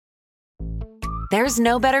There's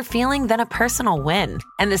no better feeling than a personal win,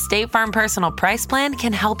 and the State Farm Personal Price Plan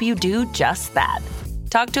can help you do just that.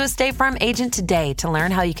 Talk to a State Farm agent today to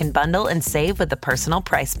learn how you can bundle and save with the Personal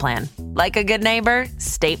Price Plan. Like a good neighbor,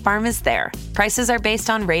 State Farm is there. Prices are based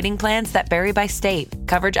on rating plans that vary by state.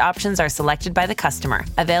 Coverage options are selected by the customer.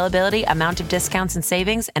 Availability, amount of discounts and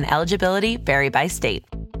savings, and eligibility vary by state.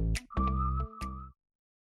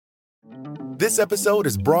 This episode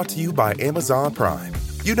is brought to you by Amazon Prime.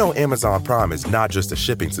 You know Amazon Prime is not just a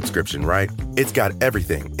shipping subscription, right? It's got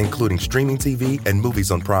everything, including streaming TV and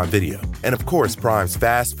movies on Prime Video. And of course, Prime's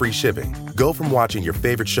fast, free shipping. Go from watching your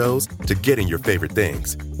favorite shows to getting your favorite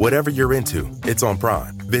things. Whatever you're into, it's on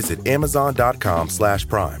Prime. Visit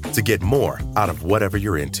Amazon.com/Prime to get more out of whatever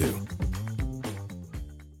you're into.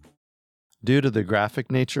 Due to the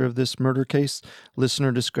graphic nature of this murder case,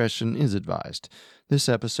 listener discretion is advised. This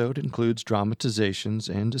episode includes dramatizations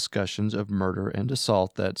and discussions of murder and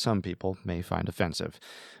assault that some people may find offensive.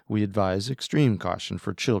 We advise extreme caution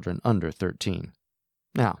for children under 13.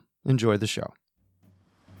 Now, enjoy the show.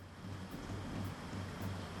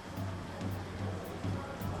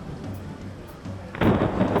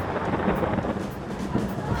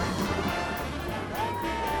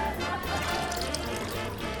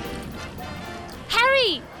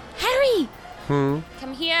 Harry!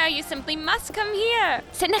 Come here, you simply must come here.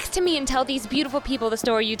 Sit next to me and tell these beautiful people the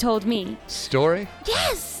story you told me. Story?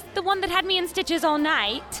 Yes, the one that had me in stitches all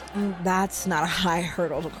night. That's not a high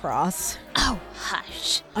hurdle to cross. Oh,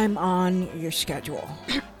 hush. I'm on your schedule.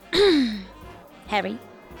 Harry,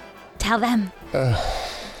 tell them.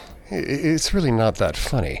 It's really not that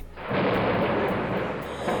funny.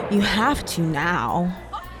 You have to now.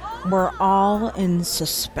 We're all in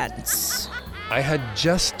suspense. I had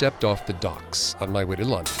just stepped off the docks on my way to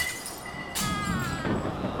London.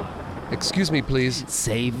 Excuse me, please.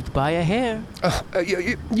 Saved by a hair.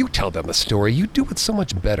 You tell them the story. You do it so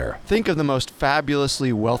much better. Think of the most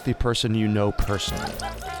fabulously wealthy person you know personally.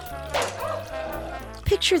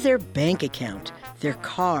 Picture their bank account, their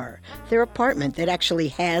car, their apartment that actually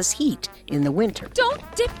has heat in the winter. Don't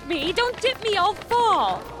dip me, I'll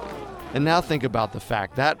fall. And now think about the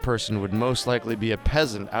fact that person would most likely be a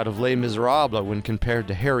peasant out of Les Miserables when compared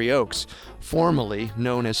to Harry Oakes, formerly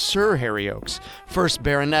known as Sir Harry Oakes, 1st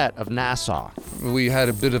Baronet of Nassau. We had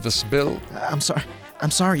a bit of a spill. I'm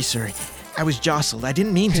sorry, sir. I was jostled. I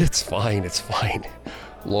didn't mean to. It's fine.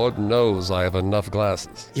 Lord knows I have enough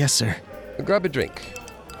glasses. Yes, sir. Grab a drink.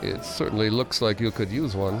 It certainly looks like you could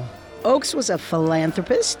use one. Oakes was a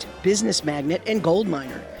philanthropist, business magnate, and gold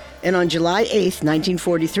miner. And on July 8th,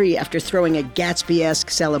 1943, after throwing a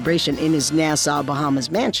Gatsby-esque celebration in his Nassau,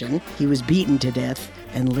 Bahamas mansion, he was beaten to death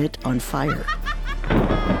and lit on fire.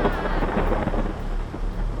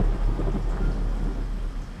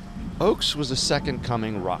 Oakes was a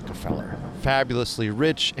second-coming Rockefeller, fabulously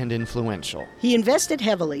rich and influential. He invested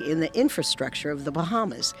heavily in the infrastructure of the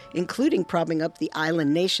Bahamas, including propping up the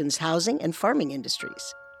island nation's housing and farming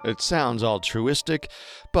industries. It sounds altruistic,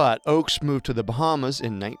 but Oakes moved to the Bahamas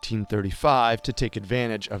in 1935 to take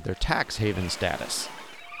advantage of their tax haven status.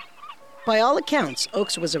 By all accounts,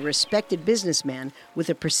 Oakes was a respected businessman with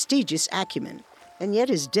a prestigious acumen, and yet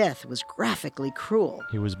his death was graphically cruel.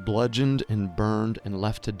 He was bludgeoned and burned and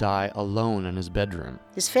left to die alone in his bedroom.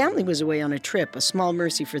 His family was away on a trip, a small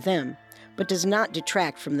mercy for them, but does not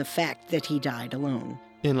detract from the fact that he died alone.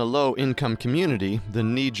 In a low-income community, the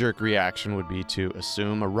knee-jerk reaction would be to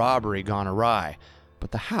assume a robbery gone awry,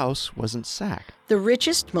 but the house wasn't sacked. The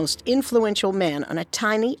richest, most influential man on a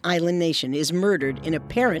tiny island nation is murdered in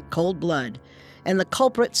apparent cold blood, and the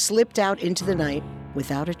culprit slipped out into the night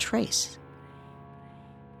without a trace.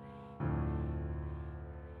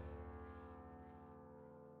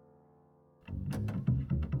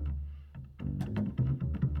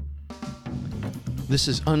 This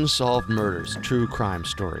is Unsolved Murders, True Crime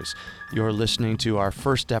Stories. You're listening to our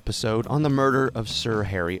first episode on the murder of Sir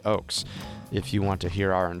Harry Oakes. If you want to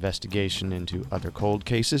hear our investigation into other cold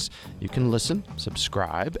cases, you can listen,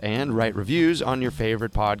 subscribe, and write reviews on your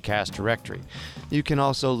favorite podcast directory. You can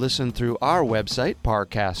also listen through our website,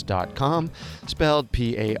 parcast.com, spelled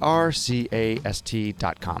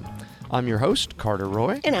Parcast.com. I'm your host, Carter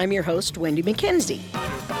Roy. And I'm your host, Wenndy McKenzie.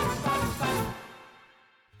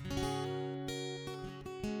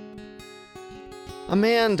 A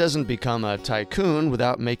man doesn't become a tycoon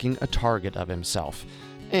without making a target of himself.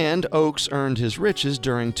 And Oakes earned his riches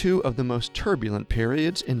during two of the most turbulent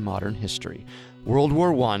periods in modern history, World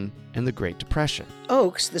War I and the Great Depression.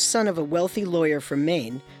 Oakes, the son of a wealthy lawyer from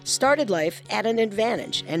Maine, started life at an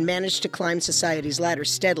advantage and managed to climb society's ladder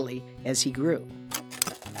steadily as he grew.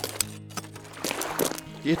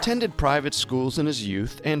 He attended private schools in his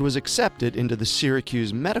youth and was accepted into the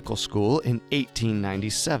Syracuse Medical School in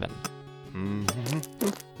 1897.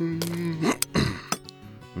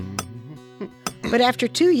 But after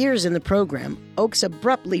 2 years in the program, Oakes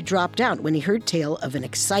abruptly dropped out when he heard tale of an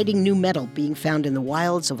exciting new metal being found in the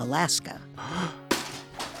wilds of Alaska.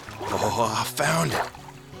 Oh, I found it.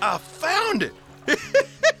 I found it.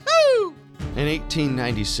 In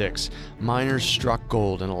 1896, miners struck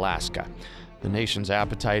gold in Alaska. The nation's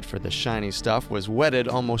appetite for the shiny stuff was whetted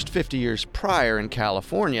almost 50 years prior in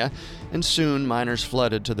California, and soon miners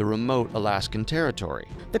flooded to the remote Alaskan territory.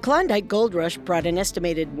 The Klondike Gold Rush brought an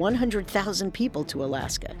estimated 100,000 people to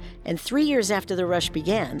Alaska, and 3 years after the rush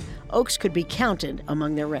began, Oakes could be counted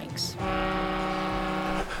among their ranks.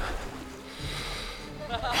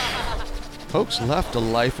 Oakes left a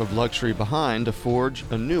life of luxury behind to forge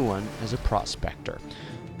a new one as a prospector.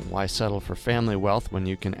 Why settle for family wealth when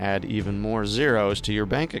you can add even more zeros to your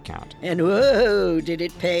bank account? And whoa, did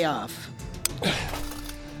it pay off.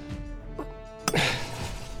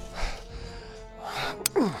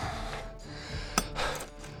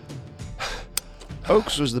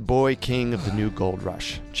 Oakes was the boy king of the new gold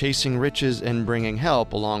rush, chasing riches and bringing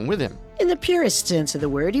help along with him. In the purest sense of the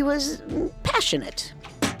word, he was passionate.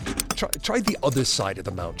 Try the other side of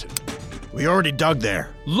the mountain. We already dug there.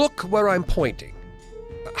 Look where I'm pointing.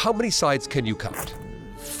 How many sides can you count?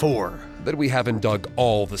 4. Then we haven't dug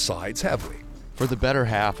all the sides, have we? For the better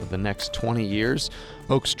half of the next 20 years,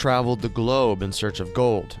 Oakes traveled the globe in search of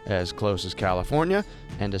gold, as close as California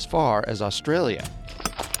and as far as Australia.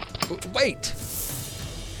 Wait!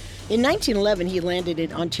 In 1911, he landed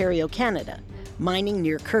in Ontario, Canada, mining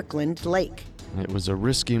near Kirkland Lake. It was a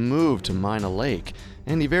risky move to mine a lake,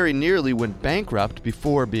 and he very nearly went bankrupt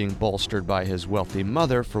before being bolstered by his wealthy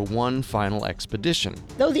mother for one final expedition.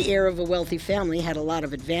 Though the heir of a wealthy family had a lot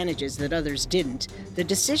of advantages that others didn't, the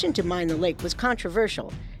decision to mine the lake was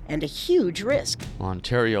controversial and a huge risk.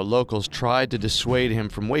 Ontario locals tried to dissuade him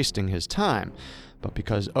from wasting his time, but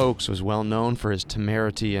because Oakes was well known for his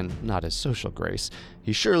temerity and not his social grace,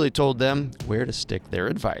 he surely told them where to stick their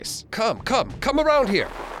advice. Come around here.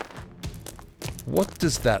 What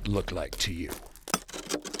does that look like to you?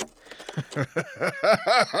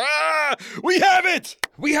 We have it!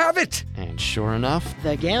 We have it! And sure enough,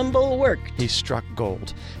 The gamble worked. he struck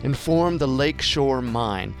gold and formed the Lakeshore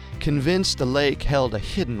Mine, convinced the lake held a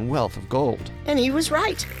hidden wealth of gold. And he was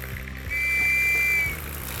right.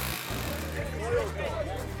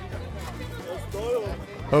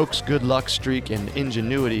 Oakes' good luck streak and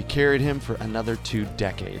ingenuity carried him for another 2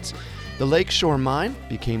 decades. The Lakeshore Mine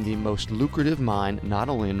became the most lucrative mine not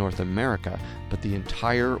only in North America, but the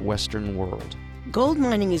entire Western world. Gold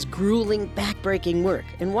mining is grueling, back-breaking work,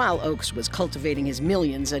 and while Oakes was cultivating his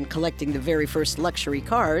millions and collecting the very first luxury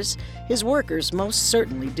cars, his workers most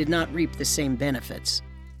certainly did not reap the same benefits.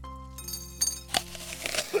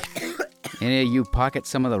 Any of you pocket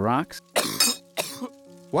some of the rocks?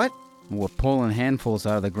 What? We're pulling handfuls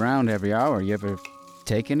out of the ground every hour. You ever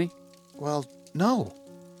take any? Well, no.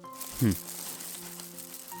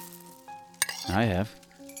 I have.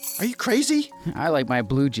 Are you crazy? I like my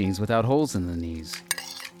blue jeans without holes in the knees.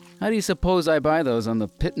 How do you suppose I buy those on the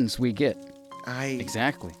pittance we get?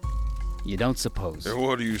 Exactly. You don't suppose. And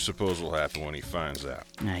what do you suppose will happen when he finds out?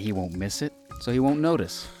 Nah, he won't miss it, so he won't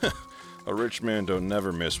notice. A rich man don't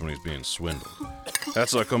never miss when he's being swindled.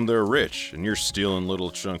 That's how come they're rich, and you're stealing little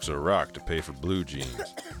chunks of rock to pay for blue jeans.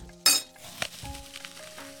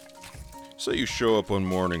 So you show up one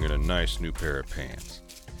morning in a nice new pair of pants.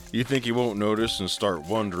 You think he won't notice and start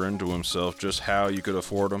wondering to himself just how you could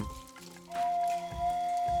afford them?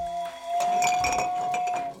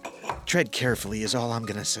 Tread carefully is all I'm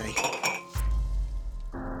gonna say.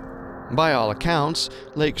 By all accounts,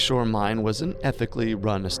 Lakeshore Mine was an ethically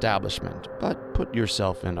run establishment, but put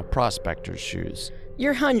yourself in a prospector's shoes.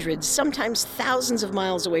 You're hundreds, sometimes thousands of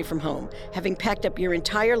miles away from home, having packed up your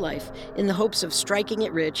entire life in the hopes of striking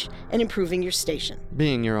it rich and improving your station.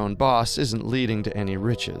 Being your own boss isn't leading to any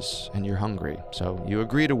riches, and you're hungry, so you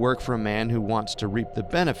agree to work for a man who wants to reap the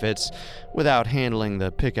benefits without handling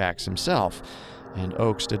the pickaxe himself, and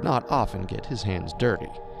Oakes did not often get his hands dirty.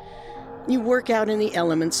 You work out in the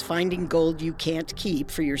elements, finding gold you can't keep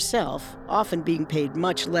for yourself, often being paid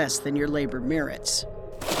much less than your labor merits.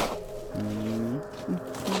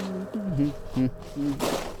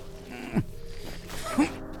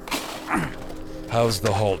 How's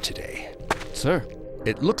the haul today? Sir,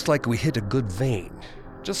 It looks like we hit a good vein.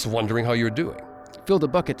 Just wondering how you're doing. fill the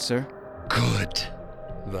bucket, sir. Good.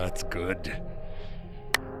 That's good.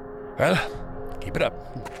 Well, keep it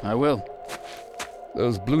up. I will.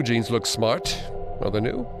 Those blue jeans look smart. Are they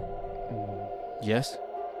new? Yes?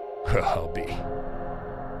 I'll be.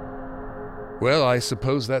 Well, I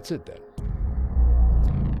suppose that's it then.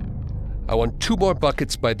 I want 2 more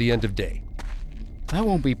buckets by the end of day. That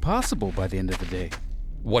won't be possible by the end of the day.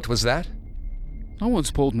 What was that? No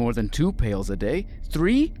one's pulled more than 2 pails a day.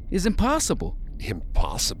 3 is impossible.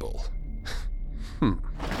 Impossible.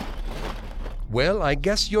 Well, I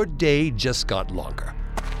guess your day just got longer.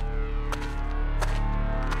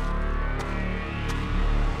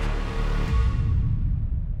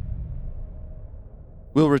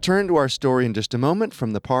 We'll return to our story in just a moment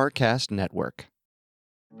from the Parcast Network.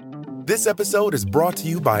 This episode is brought to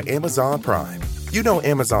you by Amazon Prime. You know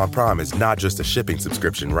Amazon Prime is not just a shipping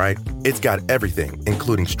subscription, right? It's got everything,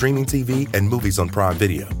 including streaming TV and movies on Prime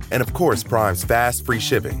Video. And of course, Prime's fast, free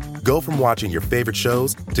shipping. Go from watching your favorite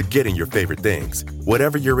shows to getting your favorite things.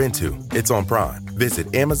 Whatever you're into, it's on Prime.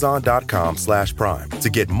 Visit Amazon.com/Prime to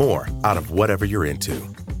get more out of whatever you're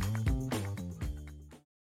into.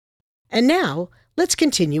 And now, let's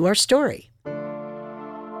continue our story.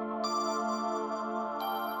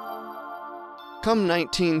 Come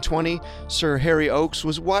 1920, Sir Harry Oakes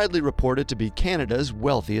was widely reported to be Canada's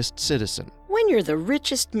wealthiest citizen. When you're the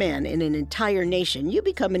richest man in an entire nation, you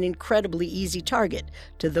become an incredibly easy target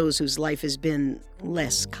to those whose life has been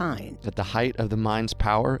less kind. At the height of the mine's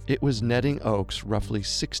power, it was netting Oakes roughly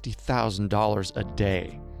 $60,000 a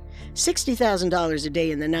day. $60,000 a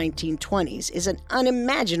day in the 1920s is an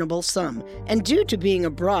unimaginable sum, and due to being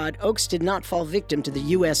abroad, Oakes did not fall victim to the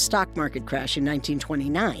U.S. stock market crash in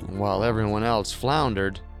 1929. While everyone else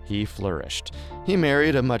floundered, he flourished. He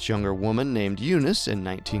married a much younger woman named Eunice in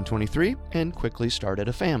 1923 and quickly started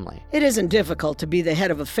a family. It isn't difficult to be the head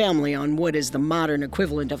of a family on what is the modern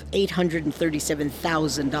equivalent of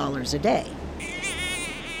 $837,000 a day.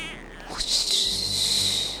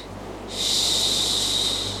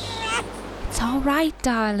 It's all right,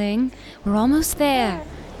 darling. We're almost there,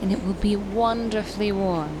 and it will be wonderfully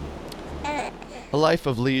warm. A life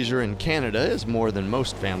of leisure in Canada is more than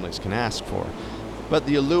most families can ask for. But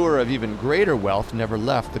the allure of even greater wealth never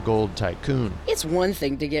left the gold tycoon. It's one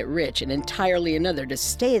thing to get rich and entirely another to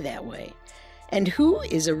stay that way. And who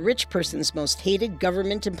is a rich person's most hated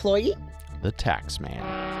government employee? The tax man.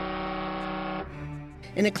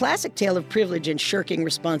 In a classic tale of privilege and shirking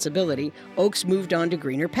responsibility, Oakes moved on to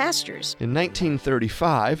greener pastures. In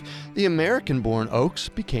 1935, the American-born Oakes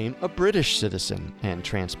became a British citizen and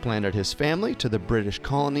transplanted his family to the British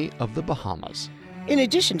colony of the Bahamas. In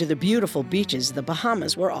addition to the beautiful beaches, the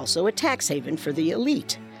Bahamas were also a tax haven for the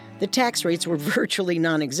elite. The tax rates were virtually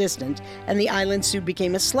non-existent, and the island soon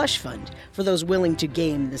became a slush fund for those willing to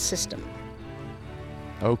game the system.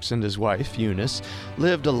 Oakes and his wife, Eunice,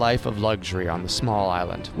 lived a life of luxury on the small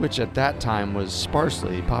island, which at that time was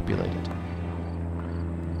sparsely populated.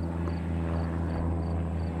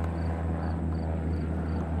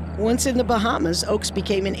 Once in the Bahamas, Oakes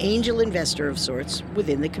became an angel investor of sorts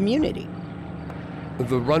within the community.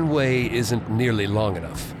 The runway isn't nearly long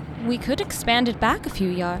enough. We could expand it back a few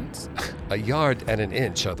yards. A yard and an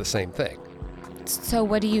inch are the same thing. So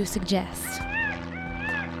what do you suggest?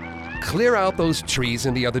 Clear out those trees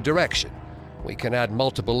in the other direction. We can add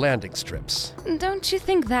multiple landing strips. Don't you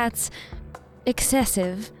think that's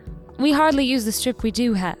excessive? We hardly use the strip we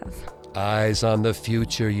do have. Eyes on the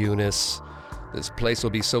future, Eunice. This place will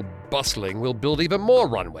be so bustling, we'll build even more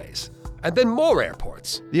runways. And then more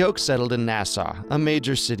airports. The Oakes settled in Nassau, a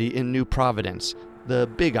major city in New Providence, the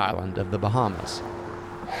big island of the Bahamas.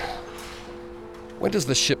 When does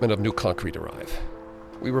the shipment of new concrete arrive?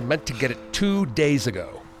 We were meant to get it 2 days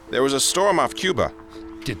ago. There was a storm off Cuba.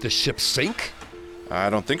 Did the ship sink?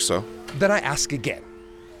 I don't think so. Then I ask again.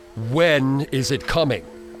 When is it coming?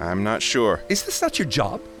 I'm not sure. Is this not your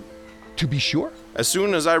job? To be sure? As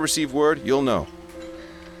soon as I receive word, you'll know.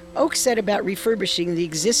 Oakes set about refurbishing the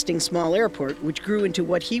existing small airport, which grew into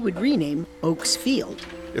what he would rename Oakes Field.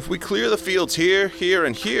 If we clear the fields here, here,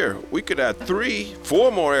 and here, we could add 3,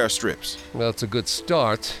 4 more airstrips. Well, it's a good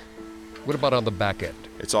start. What about on the back end?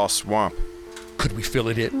 It's all swamp. Could we fill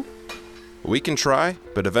it in? We can try,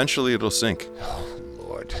 but eventually it'll sink. Oh,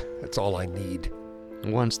 Lord, that's all I need.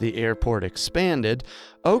 Once the airport expanded,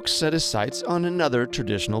 Oakes set his sights on another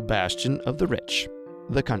traditional bastion of the rich,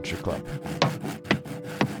 the country club.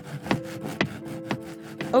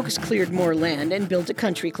 Oakes cleared more land and built a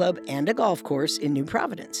country club and a golf course in New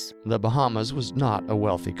Providence. The Bahamas was not a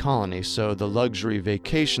wealthy colony, so the luxury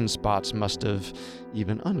vacation spots must have,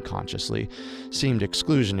 even unconsciously, seemed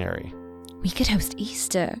exclusionary. We could host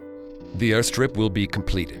Easter. The airstrip will be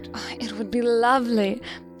completed. Oh, it would be lovely.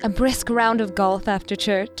 A brisk round of golf after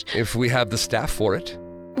church. If we have the staff for it.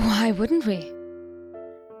 Why wouldn't we?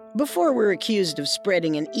 Before we're accused of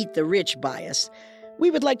spreading an eat the rich bias, We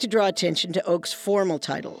would like to draw attention to Oak's formal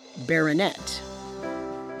title, baronet.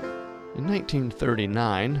 In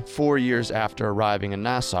 1939, 4 years after arriving in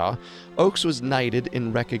Nassau, Oakes was knighted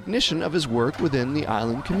in recognition of his work within the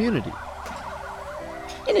island community.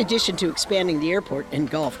 In addition to expanding the airport and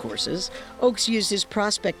golf courses, Oakes used his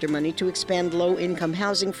prospector money to expand low-income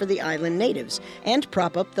housing for the island natives and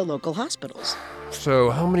prop up the local hospitals. So,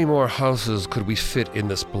 how many more houses could we fit in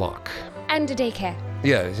this block? And a daycare.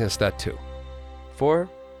 Yes, that too. 4,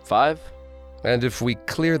 5, And if we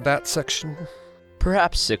cleared that section?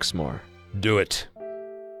 perhaps 6 more. Do it.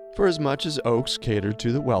 For as much as Oakes catered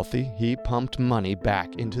to the wealthy, he pumped money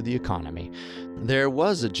back into the economy. There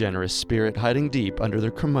was a generous spirit hiding deep under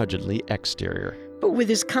their curmudgeonly exterior. But with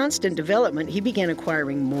his constant development, he began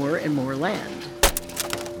acquiring more and more land.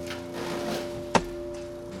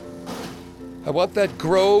 I want that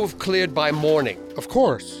grove cleared by morning. Of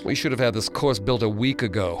course. We should have had this course built a week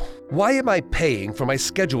ago. Why am I paying for my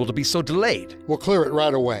schedule to be so delayed? We'll clear it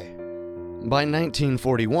right away. By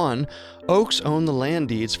 1941, Oakes owned the land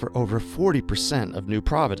deeds for over 40% of New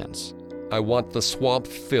Providence. I want the swamp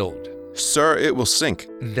filled. Sir, it will sink.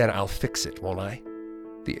 Then I'll fix it, won't I?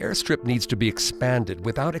 The airstrip needs to be expanded.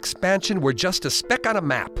 Without expansion, we're just a speck on a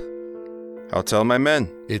map. I'll tell my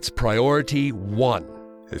men. It's priority 1.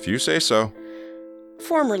 If you say so.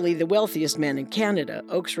 Formerly the wealthiest man in Canada,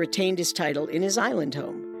 Oakes retained his title in his island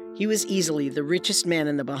home. He was easily the richest man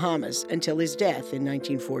in the Bahamas until his death in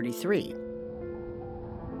 1943.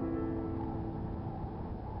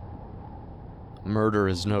 Murder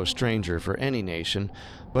is no stranger for any nation,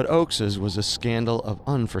 but Oakes's was a scandal of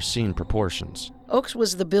unforeseen proportions. Oakes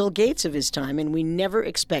was the Bill Gates of his time, and we never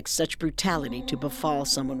expect such brutality to befall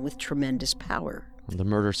someone with tremendous power. The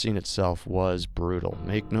murder scene itself was brutal,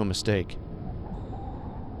 make no mistake.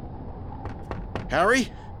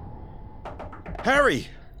 Harry? Harry!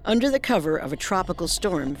 Under the cover of a tropical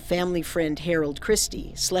storm, family friend Harold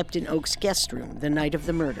Christie slept in Oakes' guest room the night of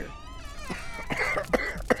the murder.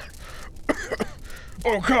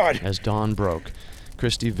 Oh, God! As dawn broke,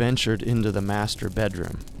 Christie ventured into the master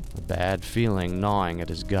bedroom, a bad feeling gnawing at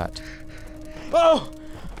his gut. Oh!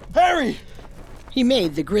 Harry! He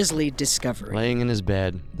made the grisly discovery. Laying in his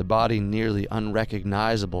bed, the body nearly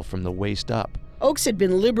unrecognizable from the waist up. Oakes had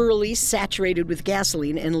been liberally saturated with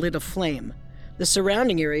gasoline and lit aflame. The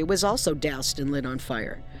surrounding area was also doused and lit on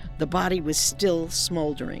fire. The body was still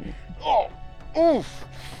smoldering. Oh! Oof!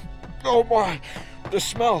 Oh, my! The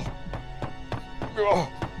smell!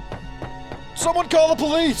 Oh. Someone call the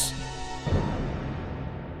police!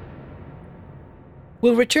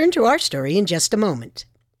 We'll return to our story in just a moment.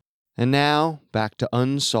 And now, back to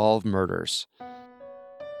Unsolved Murders.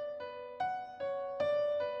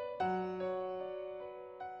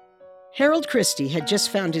 Harold Christie had just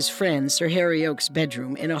found his friend Sir Harry Oakes'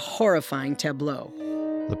 bedroom in a horrifying tableau.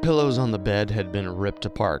 The pillows on the bed had been ripped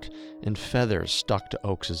apart, and feathers stuck to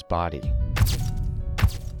Oakes's body.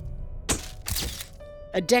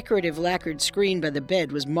 A decorative lacquered screen by the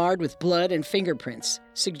bed was marred with blood and fingerprints,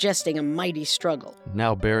 suggesting a mighty struggle.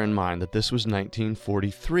 Now bear in mind that this was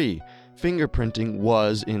 1943. Fingerprinting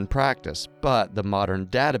was in practice, but the modern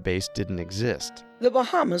database didn't exist. The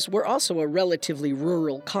Bahamas were also a relatively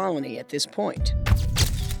rural colony at this point.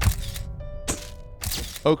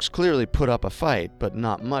 Oakes clearly put up a fight, but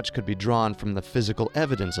not much could be drawn from the physical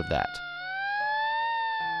evidence of that.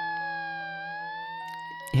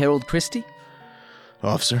 Harold Christie?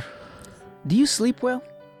 Officer? Do you sleep well?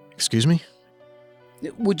 Excuse me?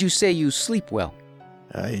 Would you say you sleep well?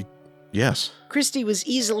 Yes. Christie was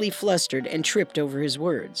easily flustered and tripped over his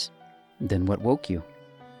words. Then what woke you?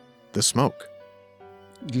 The smoke.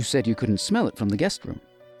 You said you couldn't smell it from the guest room.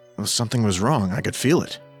 Well, something was wrong. I could feel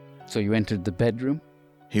it. So you entered the bedroom?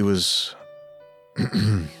 He was...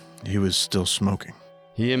 he was still smoking.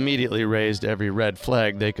 He immediately raised every red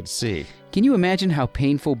flag they could see. Can you imagine how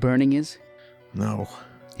painful burning is? No.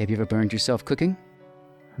 Have you ever burned yourself cooking?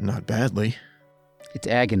 Not badly. It's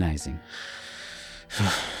agonizing.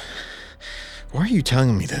 Why are you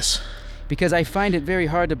telling me this? Because I find it very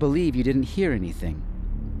hard to believe you didn't hear anything.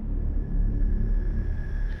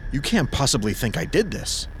 You can't possibly think I did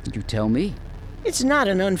this. You tell me. It's not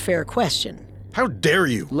an unfair question. How dare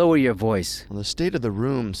you? Lower your voice. Well, the state of the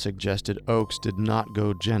room suggested Oakes did not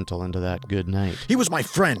go gentle into that good night. He was my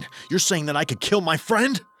friend. You're saying that I could kill my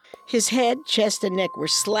friend? His head, chest, and neck were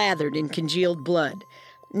slathered in congealed blood.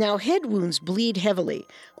 Now, head wounds bleed heavily,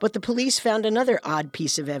 but the police found another odd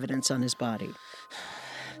piece of evidence on his body.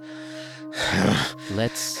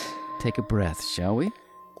 Let's take a breath, shall we?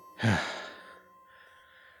 I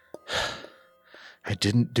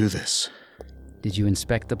didn't do this. Did you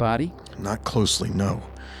inspect the body? Not closely, no.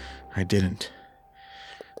 I didn't.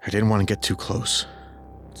 I didn't want to get too close.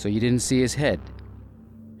 So you didn't see his head?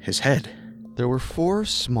 His head? There were 4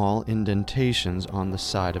 small indentations on the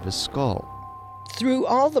side of his skull. Through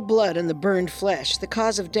all the blood and the burned flesh, the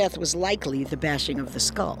cause of death was likely the bashing of the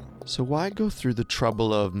skull. So why go through the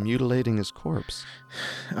trouble of mutilating his corpse?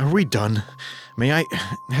 Are we done? May I...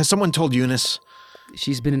 Has someone told Eunice?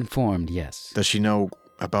 She's been informed, yes. Does she know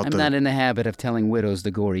about I'm not in the habit of telling widows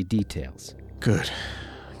the gory details. Good.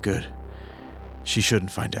 She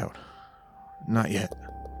shouldn't find out. Not yet.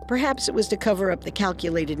 Perhaps it was to cover up the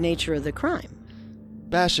calculated nature of the crime.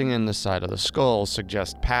 Bashing in the side of the skull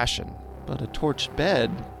suggests passion, but a torched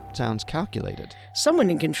bed sounds calculated. Someone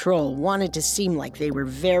in control wanted to seem like they were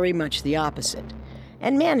very much the opposite,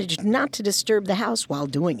 and managed not to disturb the house while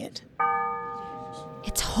doing it.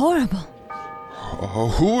 It's horrible.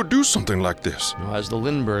 Who would do something like this? As the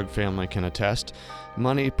Lindbergh family can attest,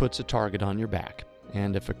 money puts a target on your back,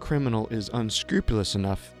 and if a criminal is unscrupulous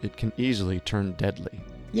enough, it can easily turn deadly.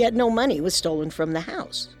 Yet no money was stolen from the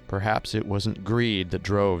house. Perhaps it wasn't greed that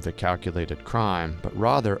drove the calculated crime, but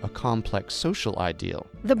rather a complex social ideal.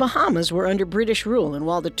 The Bahamas were under British rule, and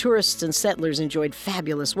while the tourists and settlers enjoyed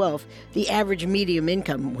fabulous wealth, the average medium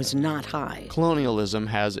income was not high. Colonialism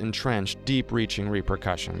has entrenched deep-reaching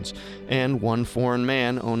repercussions, and one foreign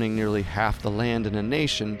man owning nearly half the land in a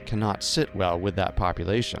nation cannot sit well with that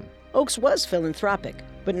population. Oakes was philanthropic,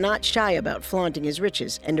 but not shy about flaunting his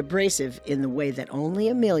riches and abrasive in the way that only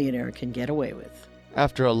a millionaire can get away with.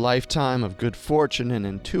 After a lifetime of good fortune and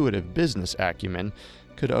intuitive business acumen,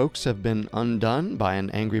 could Oakes have been undone by an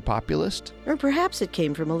angry populist? Or perhaps it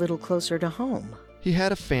came from a little closer to home. He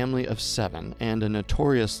had a family of 7, and a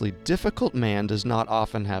notoriously difficult man does not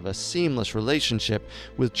often have a seamless relationship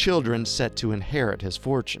with children set to inherit his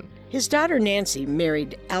fortune. His daughter Nancy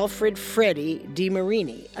married Alfred Freddie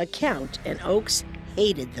DiMarini, a count, and Oakes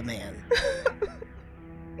hated the man.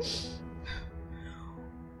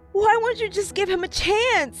 Why won't you just give him a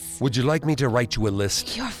chance? Would you like me to write you a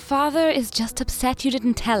list? Your father is just upset you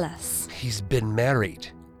didn't tell us. He's been married.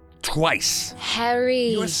 Twice. Harry.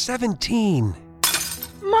 You're 17.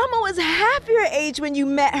 Mama was half your age when you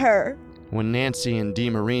met her. When Nancy and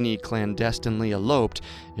DiMarini clandestinely eloped,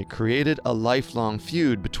 it created a lifelong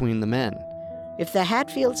feud between the men. If the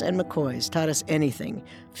Hatfields and McCoys taught us anything,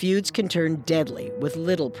 feuds can turn deadly with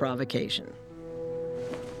little provocation.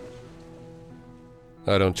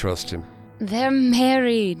 I don't trust him. They're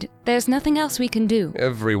married. There's nothing else we can do.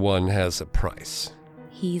 Everyone has a price.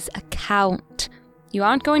 He's a count. You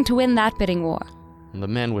aren't going to win that bidding war. The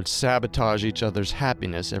men would sabotage each other's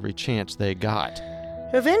happiness every chance they got.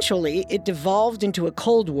 Eventually, it devolved into a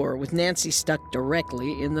Cold War with Nancy stuck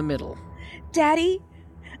directly in the middle. Daddy,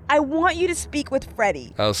 I want you to speak with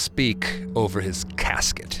Freddie. I'll speak over his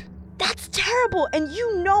casket. That's terrible, and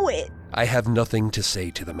you know it. I have nothing to say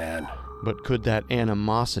to the man. But could that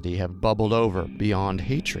animosity have bubbled over beyond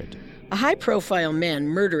hatred? A high-profile man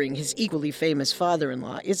murdering his equally famous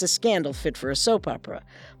father-in-law is a scandal fit for a soap opera.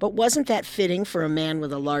 But wasn't that fitting for a man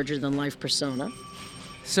with a larger-than-life persona?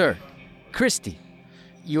 Sir, Christy,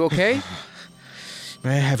 you okay?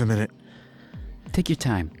 May I have a minute? Take your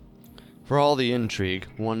time. For all the intrigue,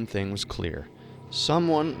 one thing was clear.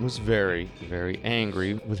 Someone was very, very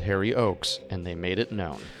angry with Harry Oakes, and they made it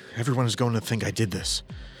known. Everyone is going to think I did this.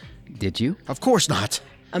 Did you? Of course not.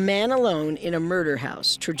 A man alone in a murder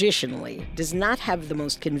house, traditionally, does not have the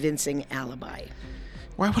most convincing alibi.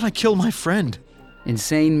 Why would I kill my friend?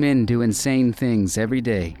 Insane men do insane things every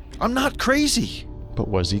day. I'm not crazy. But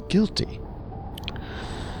was he guilty?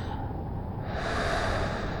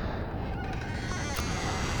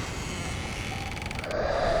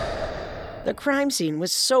 The crime scene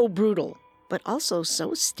was so brutal, but also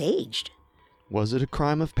so staged. Was it a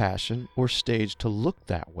crime of passion or staged to look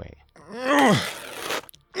that way?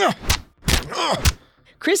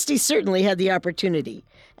 Christie certainly had the opportunity,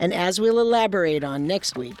 and as we'll elaborate on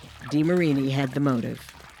next week, DiMarini had the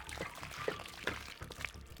motive.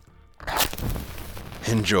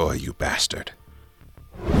 Enjoy, you bastard.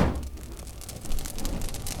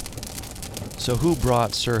 So who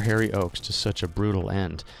brought Sir Harry Oakes to such a brutal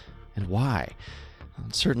end, and why?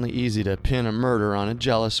 It's certainly easy to pin a murder on a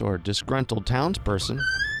jealous or disgruntled townsperson.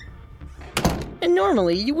 And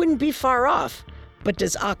normally you wouldn't be far off. But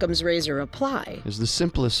does Occam's razor apply? Is the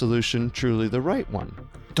simplest solution truly the right one?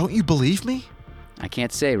 Don't you believe me? I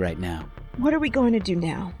can't say right now. What are we going to do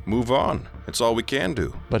now? Move on. It's all we can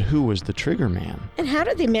do. But who was the trigger man? And how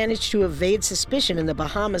did they manage to evade suspicion in the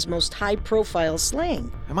Bahamas' most high-profile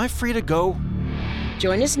slaying? Am I free to go?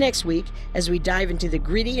 Join us next week as we dive into the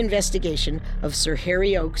gritty investigation of Sir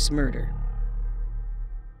Harry Oakes' murder.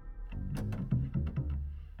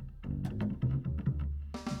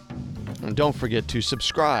 don't forget to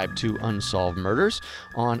subscribe to Unsolved Murders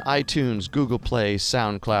on iTunes, Google Play,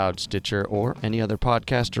 SoundCloud, Stitcher, or any other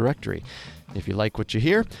podcast directory. If you like what you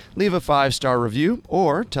hear, leave a 5-star review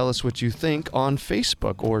or tell us what you think on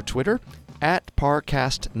Facebook or Twitter at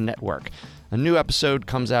Parcast Network. A new episode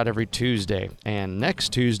comes out every Tuesday, and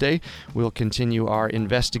next Tuesday we'll continue our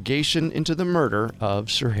investigation into the murder of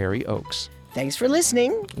Sir Harry Oakes. Thanks for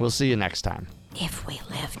listening. We'll see you next time. If we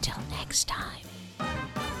live till next time.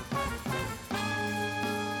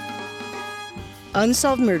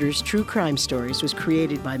 Unsolved Murders True Crime Stories was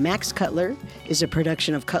created by Max Cutler, is a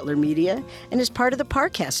production of Cutler Media, and is part of the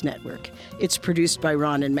Parcast Network. It's produced by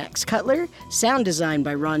Ron and Max Cutler, sound designed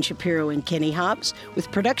by Ron Shapiro and Kenny Hobbs,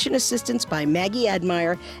 with production assistance by Maggie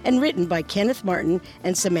Admire, and written by Kenneth Martin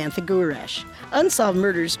and Samantha Guresh. Unsolved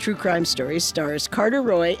Murders True Crime Stories stars Carter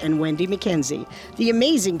Roy and Wenndy McKenzie. The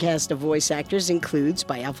amazing cast of voice actors includes,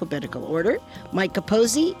 by alphabetical order, Mike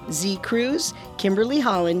Capozzi, Z. Cruz, Kimberly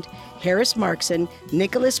Holland, Harris Markson,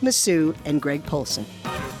 Nicholas Massou, and Greg Polson.